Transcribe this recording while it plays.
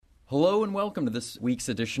Hello and welcome to this week's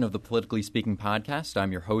edition of the Politically Speaking podcast.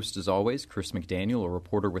 I'm your host, as always, Chris McDaniel, a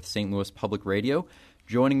reporter with St. Louis Public Radio.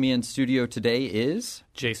 Joining me in studio today is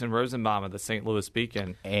Jason Rosenbaum of the St. Louis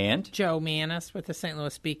Beacon. And Joe Manis with the St.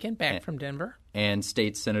 Louis Beacon, back from Denver. And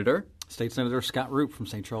State Senator Scott Roop from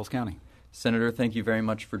St. Charles County. Senator, thank you very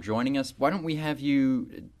much for joining us. Why don't we have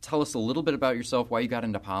you tell us a little bit about yourself, why you got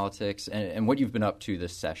into politics, and what you've been up to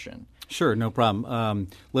this session? Sure, no problem.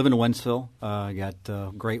 Live in Wentzville. Got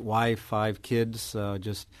a great wife, 5 kids.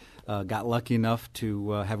 Got lucky enough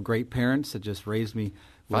to have great parents that just raised me.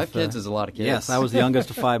 5 kids is a lot of kids. Yes, I was the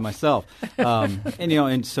youngest of 5 myself.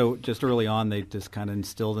 And so just early on, they just kind of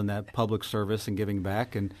instilled in that public service and giving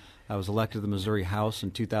back. And I was elected to the Missouri House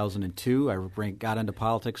in 2002. I got into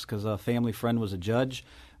politics because a family friend was a judge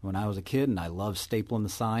when I was a kid, and I loved stapling the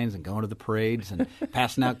signs and going to the parades and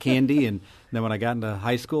passing out candy. And then when I got into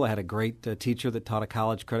high school, I had a great teacher that taught a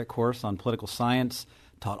college credit course on political science,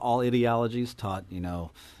 taught all ideologies, taught,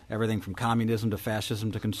 everything from communism to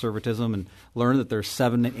fascism to conservatism, and learned that there's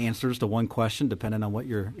 7 answers to one question depending on what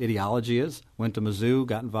your ideology is. Went to Mizzou,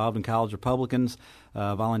 got involved in college Republicans,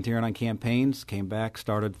 volunteering on campaigns, came back,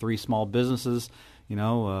 started 3 small businesses,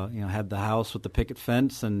 had the house with the picket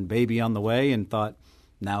fence and baby on the way, and thought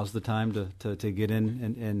now's the time to get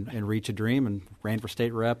in and reach a dream, and ran for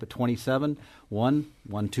state rep at 27, won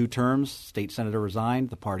 2 terms, state senator resigned,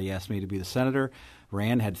 the party asked me to be the senator,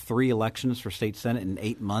 had 3 elections for state senate in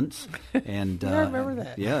 8 months. And I remember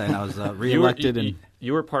that. Yeah, and I was reelected.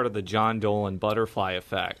 You were part of the John Dolan butterfly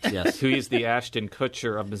effect. Yes. He's the Ashton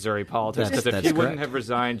Kutcher of Missouri politics. Because if he wouldn't have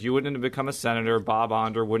resigned, you wouldn't have become a senator. Bob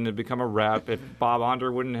Onder wouldn't have become a rep. If Bob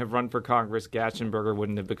Onder wouldn't have run for Congress, Gatchenberger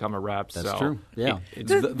wouldn't have become a rep. That's true. Yeah. It's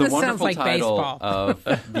This the wonderful sounds like title baseball.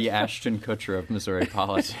 of the Ashton Kutcher of Missouri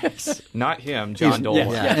politics. Not him, John Dolan.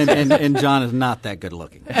 Yeah. And John is not that good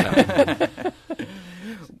looking. So.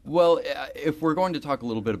 Well, if we're going to talk a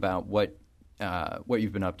little bit about what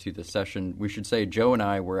you've been up to this session, we should say Joe and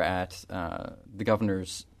I were at the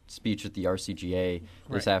governor's speech at the RCGA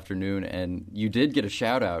this afternoon, and you did get a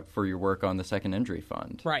shout-out for your work on the Second Injury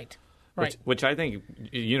Fund. Right. Which I think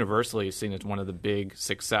universally is seen as one of the big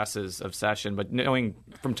successes of session. But knowing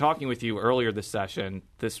from talking with you earlier this session,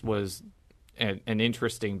 this was an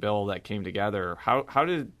interesting bill that came together. How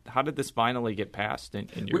did this finally get passed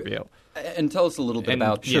in your view? And tell us a little bit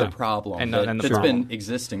about the problem that's been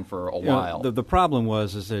existing for a while. The problem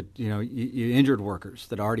was that you injured workers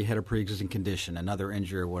that already had a pre-existing condition, another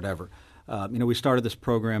injury or whatever. We started this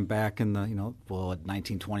program back in the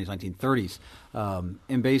 1920s, 1930s,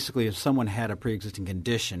 and basically if someone had a pre-existing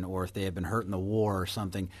condition or if they had been hurt in the war or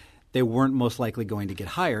something, they weren't most likely going to get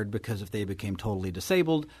hired because if they became totally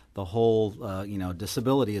disabled, the whole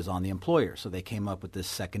disability is on the employer. So they came up with this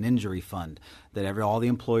second injury fund that all the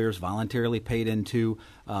employers voluntarily paid into,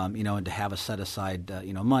 and to have a set aside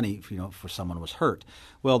money for someone was hurt.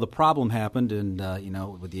 Well, the problem happened, and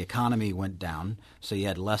with the economy went down, so you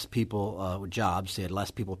had less people with jobs, so you had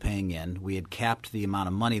less people paying in. We had capped the amount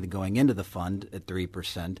of money going into the fund at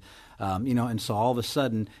 3%. And so all of a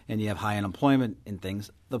sudden, and you have high unemployment and things,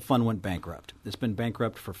 the fund went bankrupt. It's been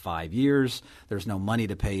bankrupt for 5 years. There's no money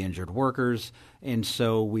to pay injured workers. And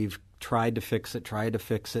so we've tried to fix it,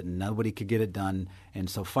 and nobody could get it done. And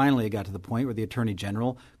so finally it got to the point where the Attorney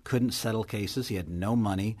General couldn't settle cases. He had no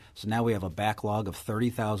money. So now we have a backlog of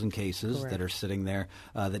 30,000 cases that are sitting there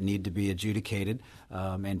that need to be adjudicated,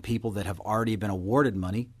 and people that have already been awarded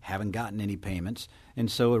money haven't gotten any payments. And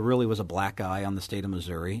so it really was a black eye on the state of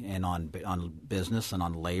Missouri and on business and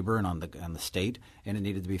on labor and on the state, and it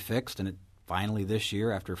needed to be fixed. And finally this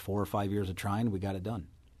year, after 4 or 5 years of trying, we got it done.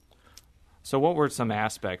 So what were some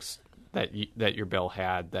aspects that your bill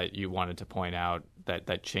had that you wanted to point out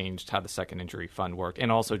that changed how the Second Injury Fund worked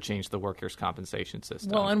and also changed the workers' compensation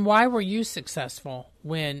system? Well, and why were you successful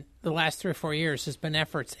when the last 3 or 4 years has been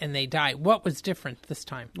efforts and they died? What was different this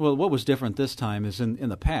time? Well, what was different this time is in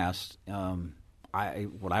the past,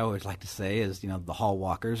 what I always like to say is, the hall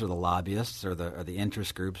walkers or the lobbyists or the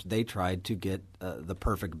interest groups, they tried to get the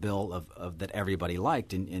perfect bill of that everybody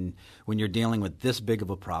liked. And when you're dealing with this big of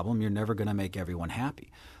a problem, you're never going to make everyone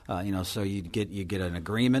happy. So you get an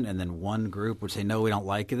agreement, and then one group would say, no, we don't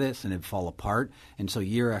like this, and it'd fall apart. And so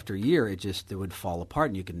year after year, it would fall apart,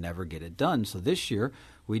 and you could never get it done. So this year,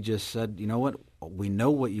 we just said, you know what, we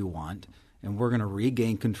know what you want, and we're going to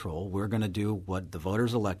regain control. We're going to do what the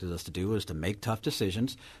voters elected us to do, is to make tough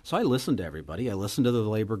decisions. So I listened to everybody. I listened to the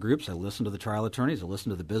labor groups. I listened to the trial attorneys. I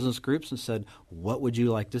listened to the business groups and said, what would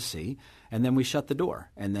you like to see? And then we shut the door.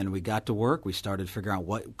 And then we got to work. We started figuring out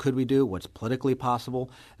what could we do, what's politically possible.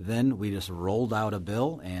 Then we just rolled out a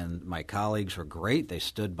bill, and my colleagues were great. They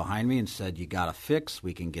stood behind me and said, you got to fix.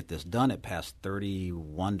 We can get this done. It passed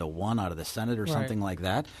 31-1 out of the Senate or something like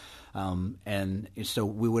that. And so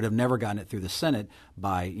we would have never gotten it through the Senate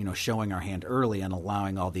by, showing our hand early and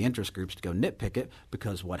allowing all the interest groups to go nitpick it,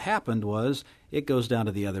 because what happened was it goes down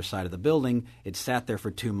to the other side of the building. It sat there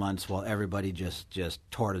for 2 months while everybody just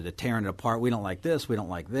tearing it apart. We don't like this. We don't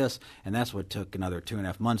like this. And that's what took another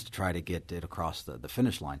 2.5 months to try to get it across the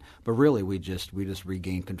finish line. But really, we just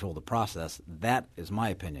regained control of the process. That is my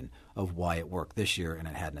opinion of why it worked this year and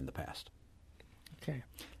it hadn't in the past. Okay.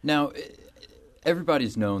 Now,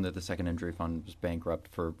 everybody's known that the Second Injury Fund was bankrupt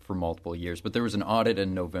for multiple years, but there was an audit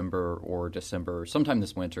in November or December, sometime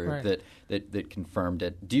this winter, that confirmed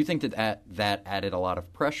it. Do you think that added a lot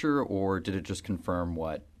of pressure, or did it just confirm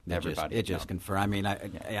what everybody? It just confirmed. I mean,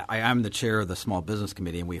 I'm the chair of the Small Business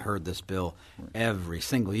Committee, and we heard this bill every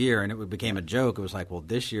single year, and it became a joke. It was like, well,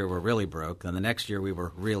 this year we're really broke, then the next year we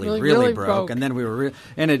were really broke, and then we were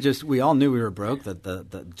we all knew we were broke.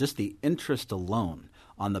 That just the interest alone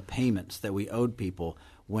on the payments that we owed people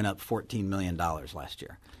went up $14 million last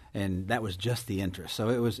year. And that was just the interest. So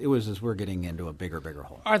it was as we're getting into a bigger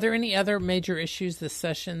hole. Are there any other major issues this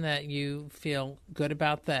session that you feel good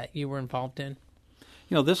about that you were involved in?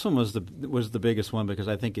 This one was the biggest one because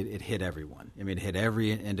I think it hit everyone. I mean, it hit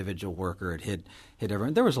every individual worker. It hit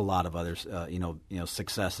everyone. There was a lot of others,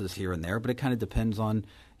 successes here and there, but it kind of depends on,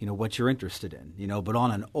 what you're interested in, But on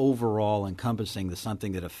an overall encompassing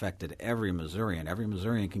something that affected every Missourian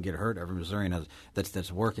can get hurt. Every Missourian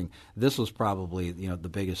that's working. This was probably, the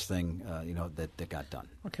biggest thing, that got done.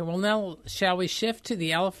 Okay. Well, now shall we shift to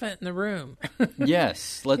the elephant in the room?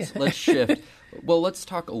 Yes. Let's shift. Well, let's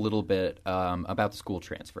talk a little bit about the school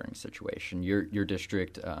transferring situation. Your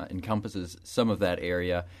district encompasses some of that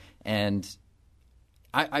area, and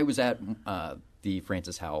I was at the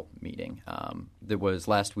Francis Howell meeting that was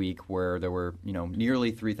last week, where there were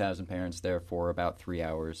nearly 3,000 parents there for about 3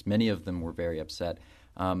 hours. Many of them were very upset.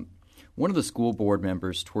 One of the school board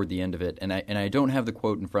members toward the end of it, and I don't have the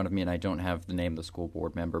quote in front of me, and I don't have the name of the school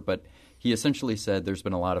board member, but he essentially said there's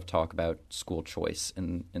been a lot of talk about school choice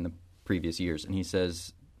in the previous years, and he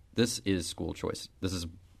says this is school choice.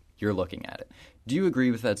 You're looking at it. Do you agree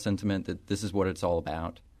with that sentiment, that this is what it's all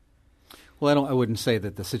about? Well, I wouldn't say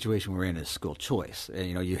that the situation we're in is school choice.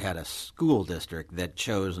 You had a school district that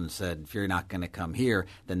chose and said, if you're not going to come here,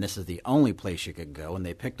 then this is the only place you could go. And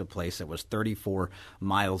they picked a place that was 34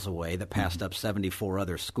 miles away that passed up 74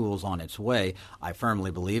 other schools on its way. I firmly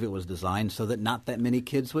believe it was designed so that not that many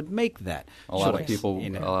kids would make that choice. A lot of people.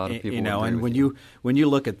 And when you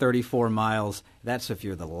look at 34 miles, that's if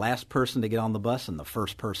you're the last person to get on the bus and the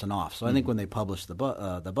first person off. So I think when they publish the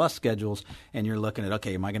bus schedules, and you're looking at,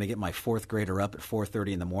 okay, am I going to get my fourth grader up at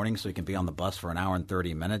 4:30 in the morning so he can be on the bus for an hour and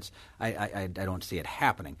 30 minutes? I don't see it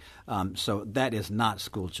happening. So that is not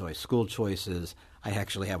school choice. School choice is, I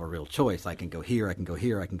actually have a real choice. I can go here, I can go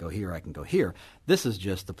here, I can go here, I can go here. This is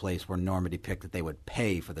just the place where Normandy picked that they would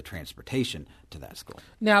pay for the transportation to that school.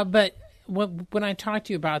 Now, but when I talked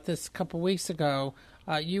to you about this a couple weeks ago,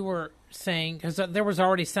 you were saying, because there was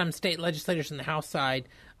already some state legislators in the House side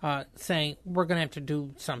saying, we're going to have to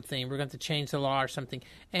do something, we're going to have to change the law or something,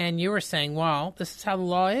 and you were saying, well, this is how the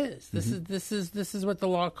law is. This is what the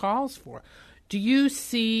law calls for. Do you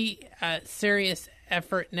see a serious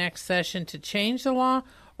effort next session to change the law,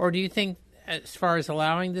 or do you think, as far as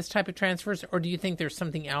allowing this type of transfers, or do you think there's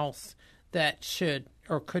something else that should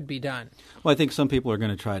or could be done? Well, I think some people are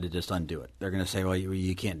going to try to just undo it. They're going to say, well,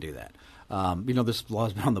 you can't do that. This law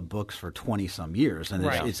has been on the books for 20-some years, and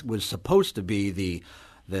it was supposed to be the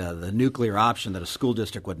nuclear option that a school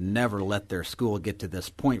district would never let their school get to this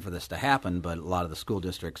point for this to happen, but a lot of the school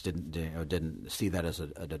districts didn't see that as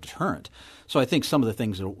a deterrent. So I think some of the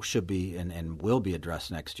things that should be and will be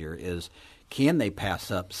addressed next year is, can they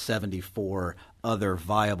pass up 74 other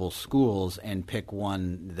viable schools and pick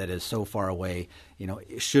one that is so far away?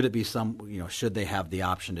 Should it be should they have the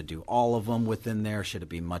option to do all of them within there? Should it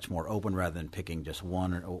be much more open rather than picking just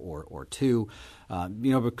one or two?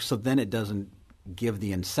 So then it doesn't give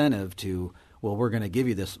the incentive to, well, we're going to give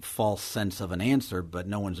you this false sense of an answer, but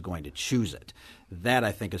no one's going to choose it. That,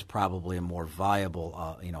 I think, is probably a more viable,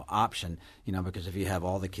 option, because if you have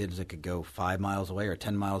all the kids that could go 5 miles away or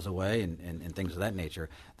 10 miles away and things of that nature,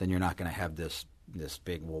 then you're not going to have this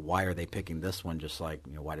big, well, why are they picking this one? Just like,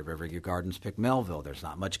 why did Riverview Gardens pick Melville? There's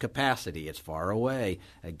not much capacity. It's far away.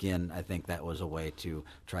 Again, I think that was a way to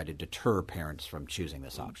try to deter parents from choosing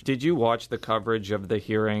this option. Did you watch the coverage of the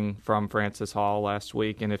hearing from Francis Hall last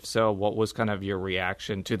week? And if so, what was kind of your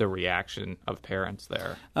reaction to the reaction of parents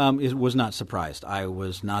there? It was not surprised. I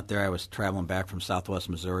was not there. I was traveling back from Southwest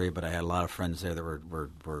Missouri, but I had a lot of friends there that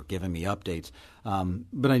were giving me updates.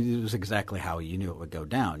 But it was exactly how you knew it would go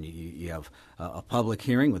down. You have a public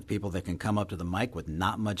hearing with people that can come up to the mic with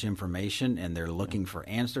not much information, and they're looking for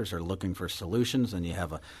answers or looking for solutions. And you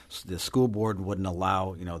have the school board wouldn't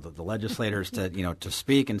allow the legislators to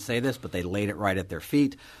speak and say this, but they laid it right at their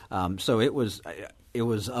feet. So it was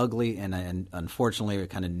ugly, and unfortunately, I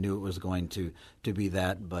kind of knew it was going to be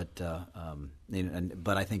that. But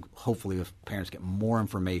but I think hopefully, if parents get more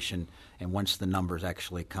information, and once the numbers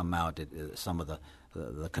actually come out, some of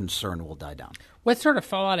the concern will die down. What sort of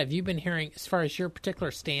fallout have you been hearing as far as your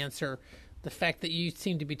particular stance, or the fact that you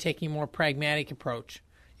seem to be taking a more pragmatic approach?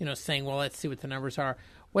 Saying, well, let's see what the numbers are.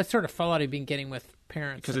 What sort of fallout have you been getting with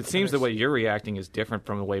parents? Because it seems the way you're reacting is different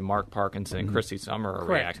from the way Mark Parkinson and Chrissy Summer are Correct.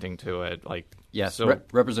 reacting to it. Yes, so,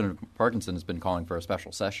 Representative Parkinson has been calling for a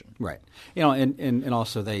special session. Right. And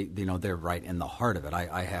also they're right in the heart of it.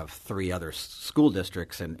 I have 3 other school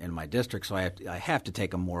districts in my district, so I have to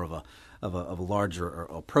take a more of a larger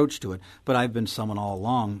approach to it. But I've been someone all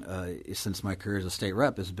along since my career as a state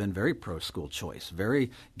rep has been very pro school choice,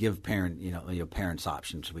 very give parents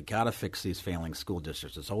options. We got to fix these failing school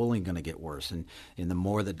districts. It's only going to get worse, and the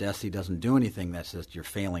more that DESE doesn't do anything, that's just you're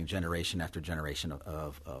failing generation after generation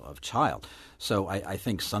of child. So I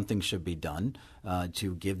think something should be done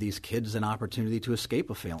to give these kids an opportunity to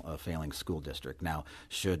escape a failing school district. Now,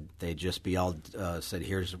 should they just be all said,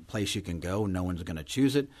 here's a place you can go, no one's going to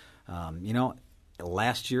choose it?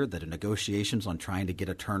 Last year, the negotiations on trying to get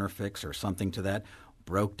a Turner fix or something to that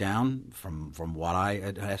broke down from what I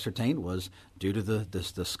had ascertained was due to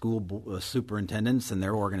the school superintendents and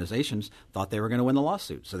their organizations thought they were going to win the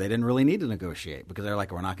lawsuit. So they didn't really need to negotiate because they're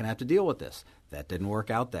like, we're not going to have to deal with this. That didn't work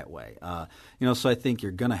out that way. So I think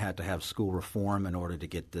you're going to have school reform in order to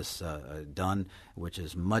get this done, which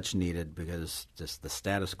is much needed because just the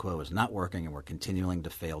status quo is not working and we're continuing to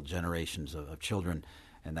fail generations of children.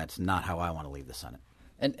 And that's not how I want to leave the Senate.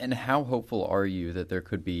 And how hopeful are you that there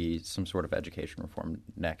could be some sort of education reform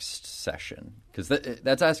next session? Because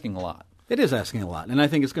that's asking a lot. It is asking a lot, and I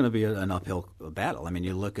think it's going to be an uphill battle. I mean,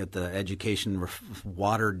 you look at the education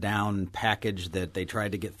watered-down package that they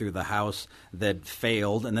tried to get through the House that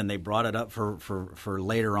failed, and then they brought it up for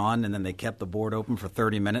later on, and then they kept the board open for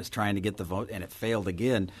 30 minutes trying to get the vote, and it failed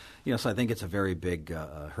again. So I think it's a very big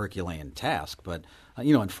Herculean task. But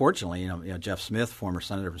unfortunately, Jeff Smith, former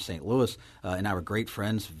senator from St. Louis, and I were great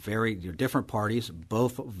friends, very different parties,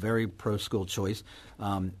 both very pro-school choice.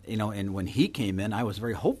 And when he came in, I was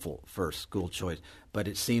very hopeful for school choice. But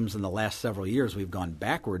it seems in the last several years we've gone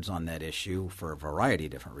backwards on that issue for a variety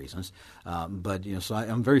of different reasons. So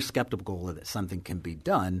I'm very skeptical that something can be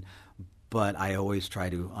done. But I always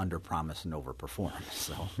try to underpromise and overperform.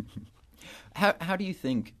 So, how do you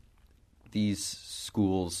think these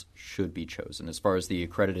schools should be chosen, as far as the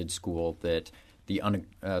accredited school that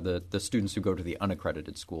the students who go to the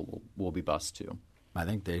unaccredited school will be bused to? I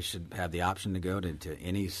think they should have the option to go to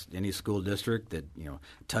any school district that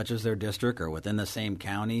touches their district or within the same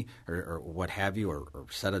county or what have you, or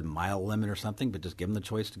set a mile limit or something. But just give them the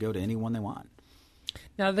choice to go to any one they want.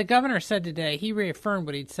 Now, the governor said today, he reaffirmed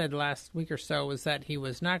what he'd said last week or so, was that he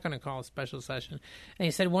was not going to call a special session. And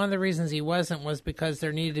he said one of the reasons he wasn't was because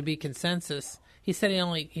there needed to be consensus. He said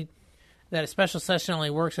that a special session only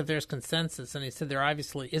works if there's consensus, and he said there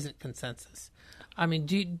obviously isn't consensus. I mean,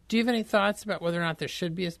 do you have any thoughts about whether or not there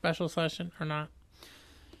should be a special session or not?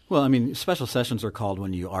 Well, I mean, special sessions are called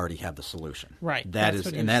when you already have the solution. Right.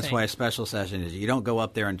 That's why a special session is. You don't go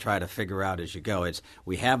up there and try to figure out as you go. It's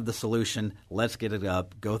we have the solution. Let's get it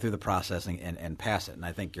up, go through the processing, and pass it. And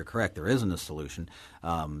I think you're correct. There isn't a solution,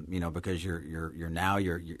 because you're now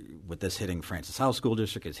with this hitting Francis Howell School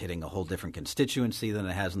District, it's hitting a whole different constituency than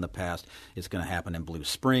it has in the past. It's going to happen in Blue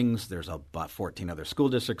Springs. There's about 14 other school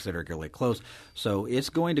districts that are really close. So it's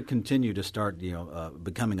going to continue to start,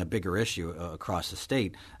 becoming a bigger issue across the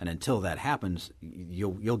state. And until that happens,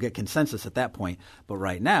 you'll get consensus at that point. But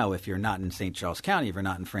right now, if you're not in St. Charles County, if you're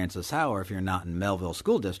not in Francis Howell, or if you're not in Melville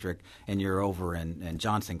School District, and you're over in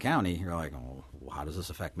Johnson County, you're like, oh, how does this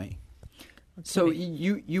affect me? So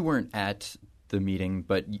you weren't at the meeting,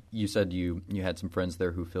 but you said you had some friends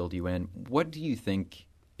there who filled you in. What do you think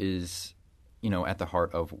is at the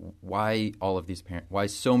heart of why all of these why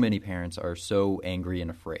so many parents are so angry and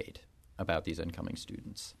afraid about these incoming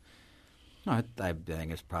students? No, I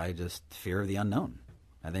think it's probably just fear of the unknown.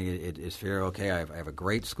 I think it is fear. Okay, I have a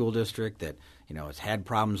great school district that has had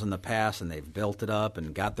problems in the past, and they've built it up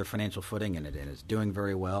and got their financial footing, and it's doing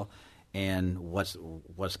very well. And what's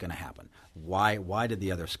going to happen? Why did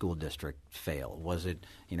the other school district fail? Was it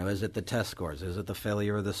is it the test scores? Is it the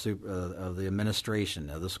failure of the administration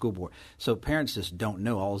of the school board? So parents just don't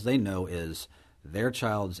know. All they know is their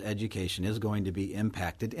child's education is going to be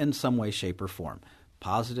impacted in some way, shape, or form.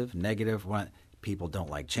 Positive, negative. People don't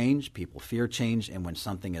like change. People fear change. And when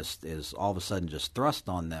something is all of a sudden just thrust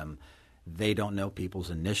on them, they don't know. People's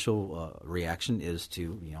initial reaction is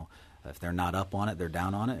to, if they're not up on it, they're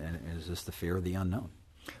down on it. And it's just the fear of the unknown.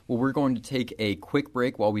 Well, we're going to take a quick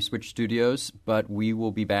break while we switch studios, but we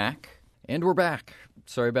will be back. And we're back.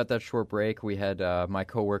 Sorry about that short break. We had my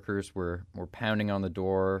coworkers were pounding on the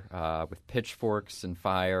door with pitchforks and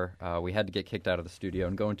fire. We had to get kicked out of the studio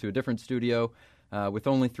and go into a different studio. With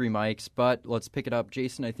only 3 mics, but let's pick it up.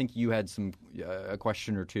 Jason, I think you had a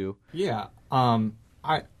question or two. Yeah.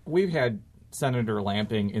 We've had Senator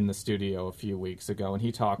Lamping in the studio a few weeks ago, and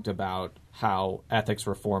he talked about how ethics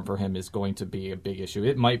reform for him is going to be a big issue.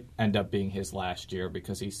 It might end up being his last year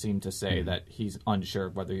because he seemed to say that he's unsure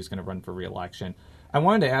of whether he's going to run for re-election. I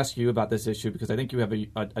wanted to ask you about this issue because I think you have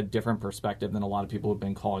a different perspective than a lot of people who've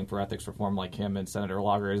been calling for ethics reform like him and Senator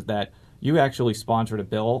Lager, is that you actually sponsored a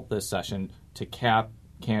bill this session to cap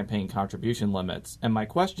campaign contribution limits. And my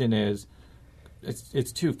question is,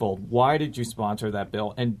 it's twofold. Why did you sponsor that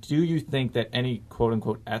bill? And do you think that any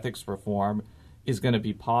quote-unquote ethics reform is going to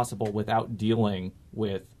be possible without dealing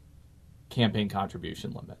with campaign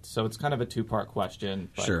contribution limits? So it's kind of a two-part question,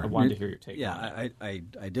 but sure. I wanted to hear your take on that. Yeah,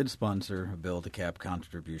 I did sponsor a bill to cap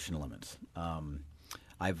contribution limits.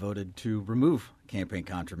 I voted to remove campaign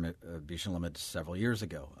contribution limits several years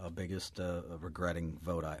ago, biggest regretting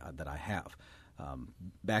vote that I have.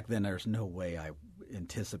 Back then, there's no way I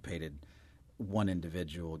anticipated one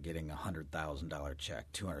individual getting a $100,000 check,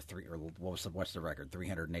 what's the record?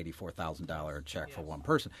 $384,000 check for one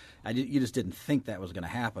person. You just didn't think that was going to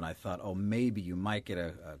happen. I thought, maybe you might get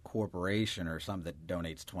a corporation or something that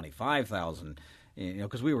donates $25,000.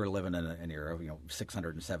 Because we were living in an era of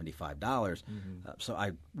 $675. So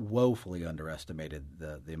I woefully underestimated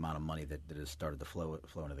the amount of money that has started to flow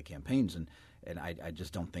into the campaigns, and I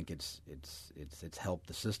just don't think it's helped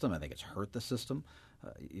the system. I think it's hurt the system.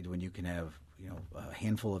 When you can have a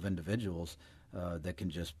handful of individuals that can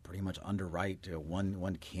just pretty much underwrite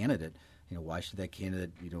one candidate. Why should that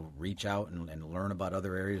candidate, reach out and learn about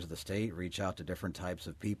other areas of the state, reach out to different types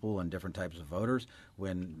of people and different types of voters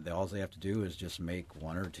when all they have to do is just make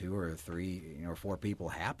 1 or 2 or 3 or 4 people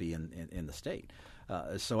happy in the state.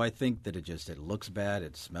 So I think that it looks bad,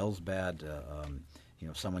 it smells bad.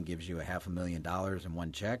 If someone gives you $500,000 in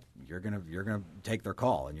one check, you're gonna take their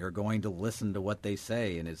call and you're going to listen to what they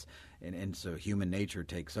say, and so human nature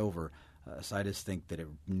takes over. So I just think that it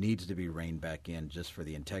needs to be reined back in just for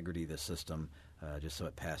the integrity of the system, just so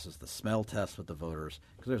it passes the smell test with the voters,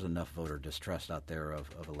 because there's enough voter distrust out there of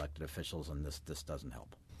elected officials, and this doesn't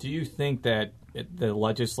help. Do you think that the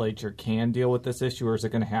legislature can deal with this issue, or is it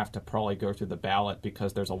going to have to probably go through the ballot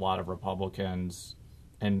because there's a lot of Republicans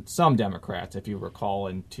and some Democrats? If you recall,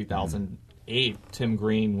 in 2008, Tim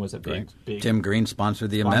Green was a big Tim Green sponsored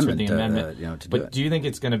the amendment. But do you think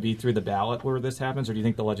it's going to be through the ballot where this happens, or do you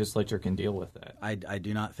think the legislature can deal with it? I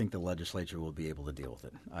do not think the legislature will be able to deal with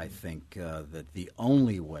it. I think that the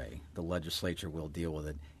only way the legislature will deal with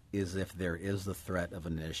it is if there is the threat of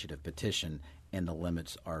an initiative petition and the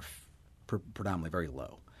limits are predominantly very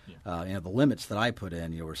low. Yeah. The limits that I put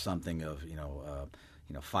in were something of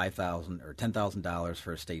 $5,000 or $10,000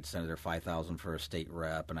 for a state senator, $5,000 for a state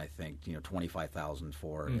rep, and I think $25,000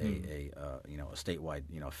 for a statewide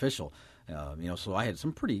official. So I had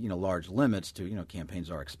some pretty large limits to campaigns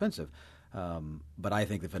are expensive. But I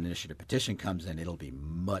think if an initiative petition comes in, it'll be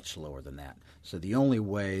much lower than that. So the only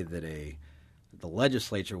way that the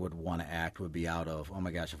legislature would want to act would be out of, oh my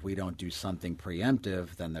gosh, if we don't do something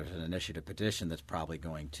preemptive, then there's an initiative petition that's probably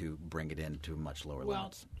going to bring it into much lower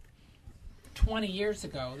limits. 20 years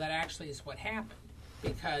ago, that actually is what happened,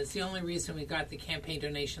 because the only reason we got the campaign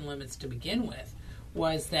donation limits to begin with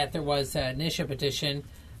was that there was an initiative petition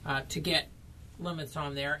to get limits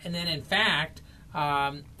on there, and then in fact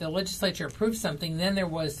the legislature approved something, then there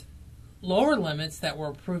was lower limits that were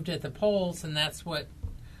approved at the polls, and that's what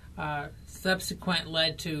subsequent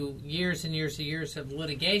led to years and years of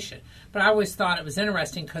litigation. But I always thought it was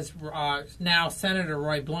interesting because now Senator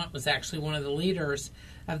Roy Blunt was actually one of the leaders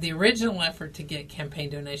of the original effort to get campaign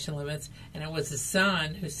donation limits, and it was his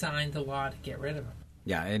son who signed the law to get rid of them.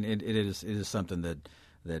 Yeah, and it is something that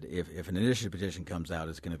that if an initiative petition comes out,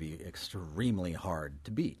 it's going to be extremely hard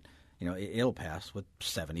to beat. It'll pass with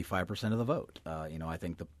 75% of the vote. I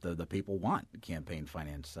think the people want campaign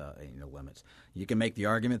finance limits. You can make the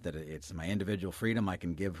argument that it's my individual freedom. I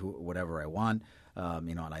can give whatever I want.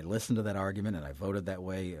 And I listened to that argument, and I voted that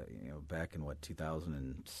way. Back in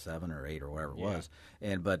 2007 or 8 or whatever it was.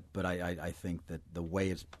 But I think that the way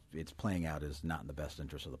it's playing out is not in the best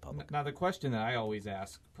interest of the public. Now, the question that I always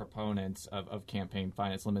ask proponents of campaign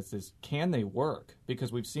finance limits is, can they work?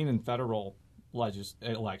 Because we've seen in federal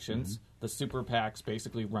elections, the super PACs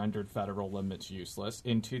basically rendered federal limits useless.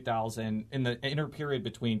 In the inter period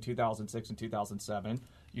between 2006 and 2007,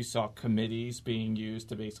 you saw committees being used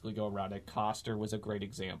to basically go around it. Koster was a great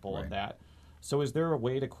example of that. So is there a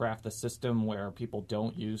way to craft a system where people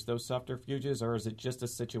don't use those subterfuges, or is it just a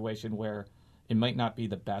situation where it might not be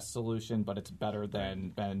the best solution, but it's better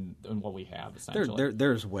than what we have, essentially?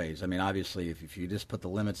 There's ways. I mean, obviously, if you just put the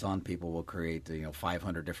limits on, people will create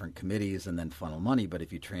 500 different committees and then funnel money. But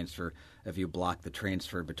if you block the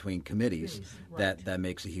transfer between committees, that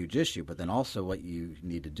makes a huge issue. But then also what you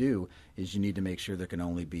need to do is you need to make sure there can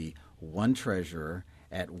only be one treasurer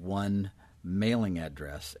at one mailing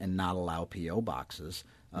address and not allow P.O. boxes.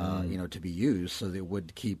 To be used, so that it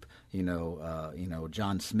would keep,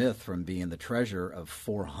 John Smith from being the treasurer of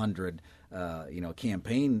 400,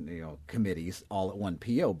 campaign, committees all at one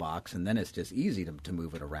P.O. box, and then it's just easy to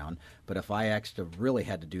move it around. But if I actually really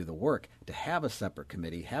had to do the work to have a separate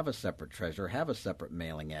committee, have a separate treasurer, have a separate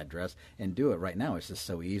mailing address, and do it right now, it's just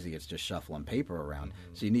so easy. It's just shuffling paper around.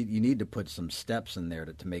 So you need to put some steps in there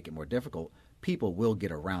to make it more difficult. People will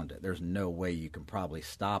get around it. There's no way you can probably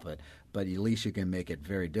stop it, but at least you can make it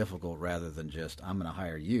very difficult rather than just, I'm going to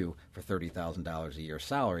hire you for $30,000 a year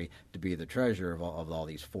salary to be the treasurer of all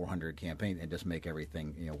these 400 campaigns and just make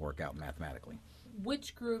everything work out mathematically.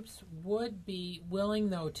 Which groups would be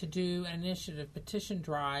willing, though, to do an initiative petition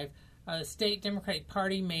drive? The state Democratic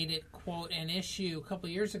Party made it, quote, an issue a couple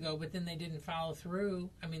of years ago, but then they didn't follow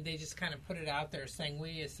through. I mean, they just kind of put it out there saying,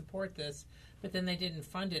 we support this, but then they didn't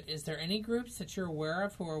fund it. Is there any groups that you're aware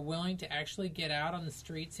of who are willing to actually get out on the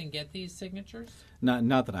streets and get these signatures?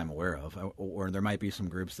 Not that I'm aware of. Or there might be some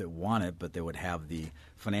groups that want it, but they would have the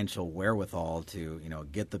financial wherewithal to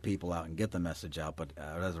get the people out and get the message out. But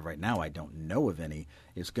as of right now, I don't know of any.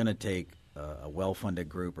 It's going to take a well-funded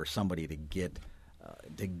group or somebody to get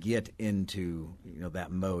into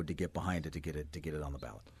that mode, to get behind it, to get it on the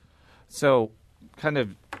ballot. So, kind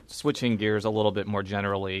of switching gears a little bit more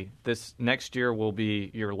generally, this next year will be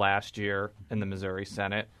your last year in the Missouri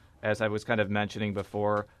Senate. As I was kind of mentioning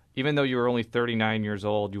before, even though you were only 39 years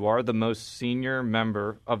old, you are the most senior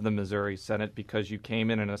member of the Missouri Senate because you came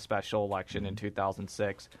in a special election in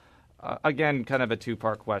 2006. Again, kind of a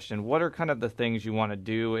two-part question. What are kind of the things you want to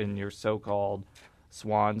do in your so-called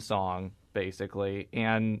swan song, basically,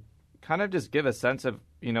 and kind of just give a sense of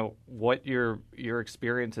what your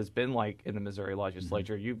experience has been like in the Missouri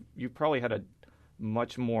legislature? You probably had a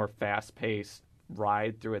much more fast-paced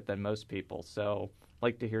ride through it than most people. So, I'd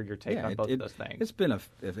like to hear your take on both of those things. It's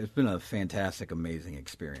been a fantastic, amazing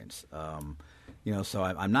experience. So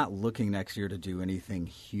I'm not looking next year to do anything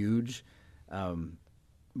huge.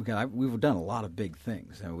 Because we've done a lot of big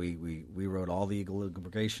things, and we wrote all the illegal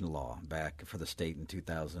immigration law back for the state in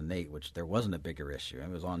 2008, which there wasn't a bigger issue. It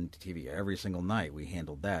was on TV every single night. We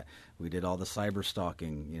handled that. We did all the cyber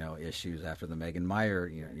stalking, issues after the Megan Meyer,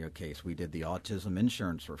 case. We did the autism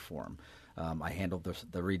insurance reform. I handled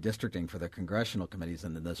the redistricting for the congressional committees,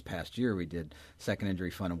 and then this past year we did second injury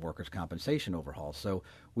fund and workers' compensation overhaul. So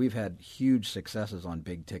we've had huge successes on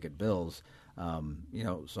big ticket bills.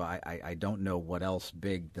 So I don't know what else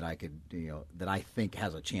big that I could, that I think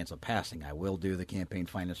has a chance of passing. I will do the campaign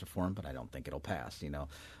finance reform, but I don't think it'll pass.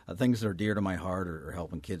 Things that are dear to my heart are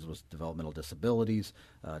helping kids with developmental disabilities,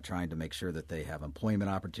 trying to make sure that they have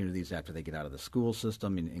employment opportunities after they get out of the school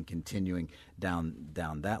system, and continuing down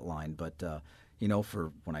that line. But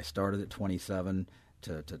for when I started at 27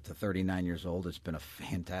 to 39 years old, it's been a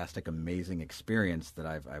fantastic, amazing experience that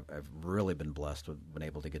I've really been blessed with, been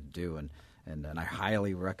able to get to do. And I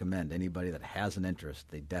highly recommend anybody that has an interest,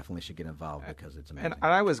 they definitely should get involved because it's amazing.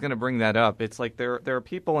 And I was going to bring that up. It's like there are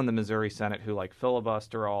people in the Missouri Senate who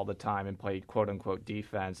filibuster all the time and play quote-unquote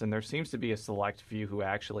defense, and there seems to be a select few who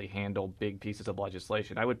actually handle big pieces of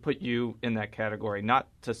legislation. I would put you in that category, not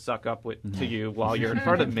to suck up to you while you're in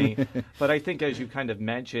front of me, but I think as you kind of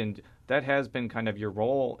mentioned, that has been kind of your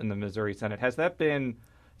role in the Missouri Senate. Has that been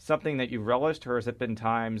something that you've relished, or has it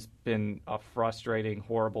been a frustrating,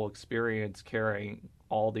 horrible experience carrying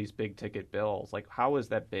all these big ticket bills. Like, how has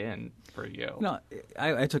that been for you? No,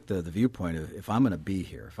 I took the viewpoint of, if I'm going to be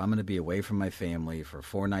here, if I'm going to be away from my family for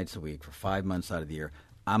 4 nights a week, for 5 months out of the year,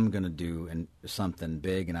 I'm going to do something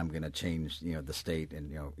big, and I'm going to change, the state,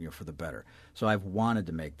 and for the better. So I've wanted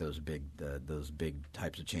to make those big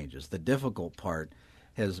types of changes. The difficult part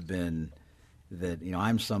has been that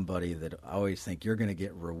I'm somebody that I always think you're going to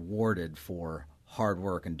get rewarded for hard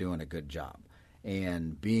work and doing a good job,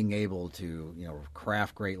 and being able to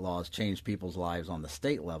craft great laws, change people's lives on the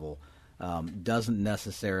state level. Doesn't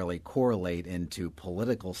necessarily correlate into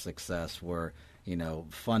political success, where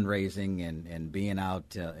fundraising and being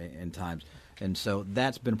out in times. And so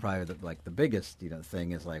that's been probably the biggest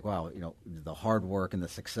thing is like, wow, the hard work and the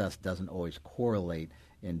success doesn't always correlate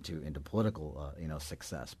into political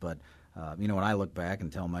success. But when I look back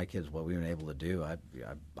and tell my kids what we've been able to do,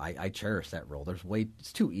 I cherish that role.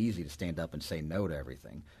 It's too easy to stand up and say no to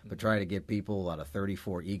everything, but try to get people out of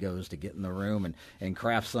 34 egos to get in the room and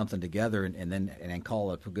craft something together and then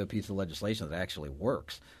call it a good piece of legislation that actually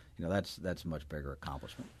works. That's a much bigger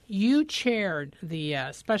accomplishment. You chaired the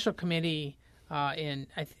special committee in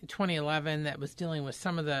 2011 that was dealing with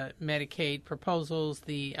some of the Medicaid proposals,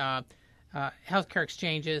 the healthcare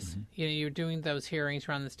exchanges. Mm-hmm. You're doing those hearings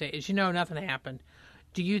around the state. As you know, nothing happened.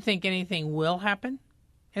 Do you think anything will happen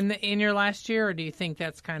in your last year, or do you think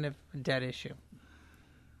that's kind of a dead issue?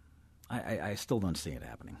 I still don't see it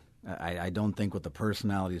happening. I don't think with the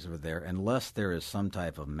personalities that are there, unless there is some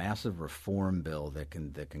type of massive reform bill that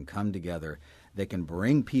can come together, that can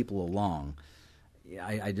bring people along.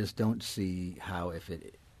 I just don't see how, if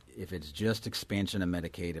it's just expansion of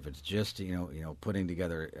Medicaid, if it's just putting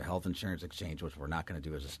together a health insurance exchange, which we're not going to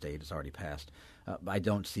do as a state, it's already passed. I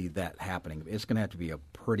don't see that happening. It's going to have to be a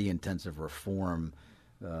pretty intensive reform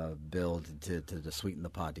bill to sweeten the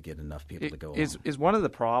pot to get enough people to go along. Is one of the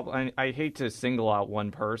problems, I hate to single out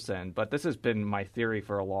one person, but this has been my theory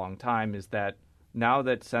for a long time, is that now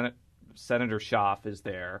that Senator Schaaf is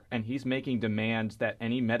there, and he's making demands that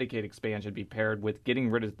any Medicaid expansion be paired with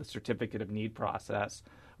getting rid of the certificate of need process,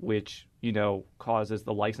 which, causes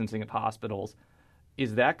the licensing of hospitals.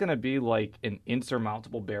 Is that going to be like an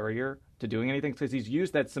insurmountable barrier to doing anything? Because he's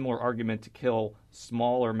used that similar argument to kill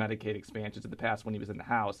smaller Medicaid expansions in the past when he was in the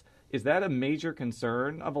House. Is that a major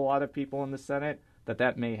concern of a lot of people in the Senate,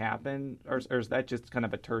 that may happen? Or is that just kind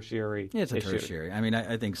of a tertiary issue? It's a tertiary. I mean,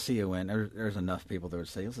 I think CON, there's enough people that would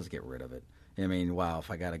say, let's just get rid of it. I mean, wow, if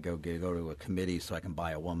I got to go to a committee so I can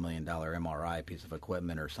buy a $1 million MRI piece of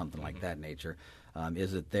equipment or something like that nature,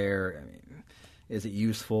 is it there? I mean, is it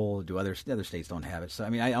useful? Do other states don't have it? So, I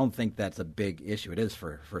mean, I don't think that's a big issue. It is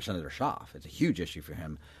for Senator Schaaf. It's a huge issue for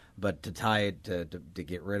him. But to tie it, to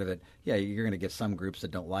get rid of it, yeah, you're going to get some groups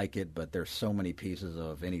that don't like it, but there's so many pieces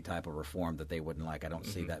of any type of reform that they wouldn't like. I don't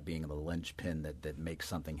see that being the linchpin that makes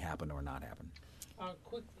something happen or not happen.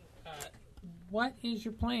 Quickly, what is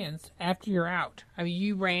your plans after you're out? I mean,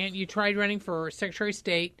 you tried running for Secretary of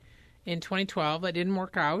State in 2012. That didn't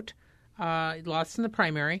work out. Lost in the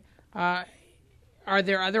primary. Are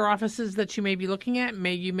there other offices that you may be looking at?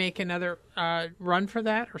 May you make another run for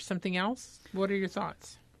that or something else? What are your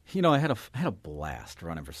thoughts? I had a blast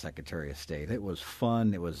running for Secretary of State. It was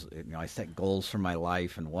fun. It was I set goals for my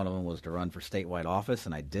life, and one of them was to run for statewide office,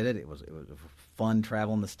 and I did it. It was fun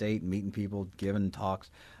traveling the state, meeting people, giving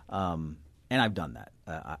talks, and I've done that.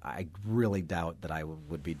 I really doubt that I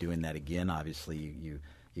would be doing that again. Obviously, you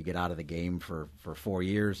get out of the game for 4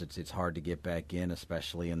 years. It's hard to get back in,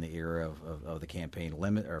 especially in the era of the campaign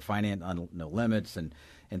limit or finance no limits and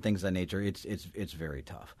things of that nature. It's very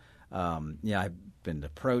tough. I've been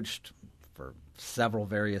approached for several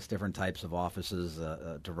various different types of offices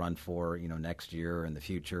to run for next year or in the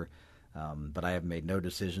future, but I have made no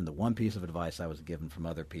decision. The one piece of advice I was given from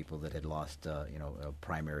other people that had lost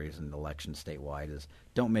primaries and elections statewide is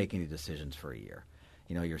don't make any decisions for a year.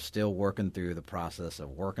 You're still working through the process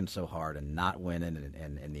of working so hard and not winning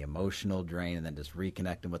and the emotional drain, and then just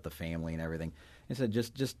reconnecting with the family and everything. And so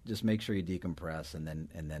just make sure you decompress and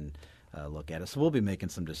then look at it. So we'll be making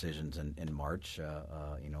some decisions in March,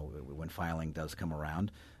 when filing does come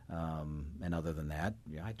around. And other than that,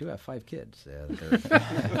 I do have 5 kids.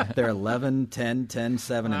 They're 11, 10, 10,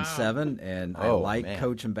 7, and 7. And I like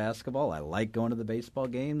coaching basketball. I like going to the baseball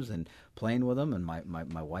games and playing with them. And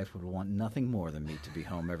my wife would want nothing more than me to be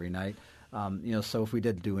home every night. So if we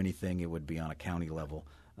did do anything, it would be on a county level.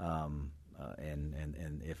 And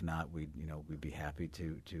if not, we'd be happy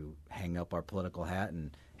to hang up our political hat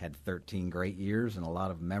and had 13 great years and a lot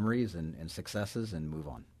of memories and successes and move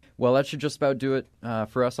on. Well, that should just about do it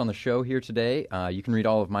for us on the show here today. You can read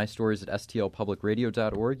all of my stories at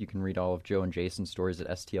stlpublicradio.org. You can read all of Joe and Jason's stories at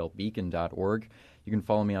stlbeacon.org. You can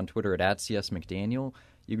follow me on Twitter at CSMcDaniel.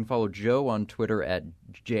 You can follow Joe on Twitter at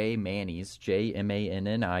jmannies,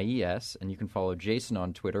 JMANNIES, and you can follow Jason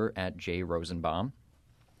on Twitter at jrosenbaum.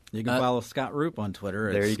 You can follow Scott Roop on Twitter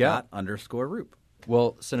at Scott_Roop.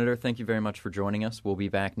 Well, Senator, thank you very much for joining us. We'll be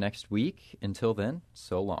back next week. Until then,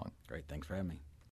 so long. Great. Thanks for having me.